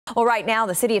Well, right now,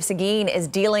 the city of Seguin is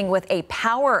dealing with a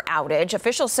power outage.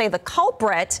 Officials say the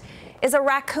culprit is a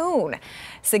raccoon.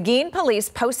 Seguin police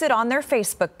posted on their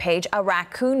Facebook page a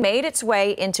raccoon made its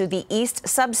way into the east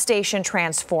substation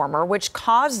transformer, which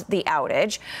caused the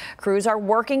outage. Crews are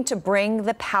working to bring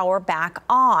the power back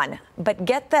on. But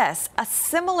get this, a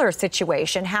similar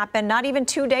situation happened not even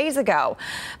 2 days ago.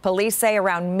 Police say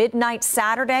around midnight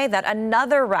Saturday that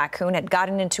another raccoon had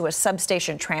gotten into a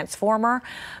substation transformer,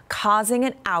 causing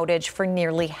an outage for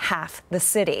nearly half the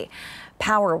city.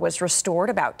 Power was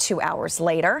restored about 2 hours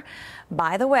later.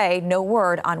 By the way, no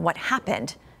word on what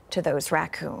happened to those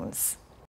raccoons.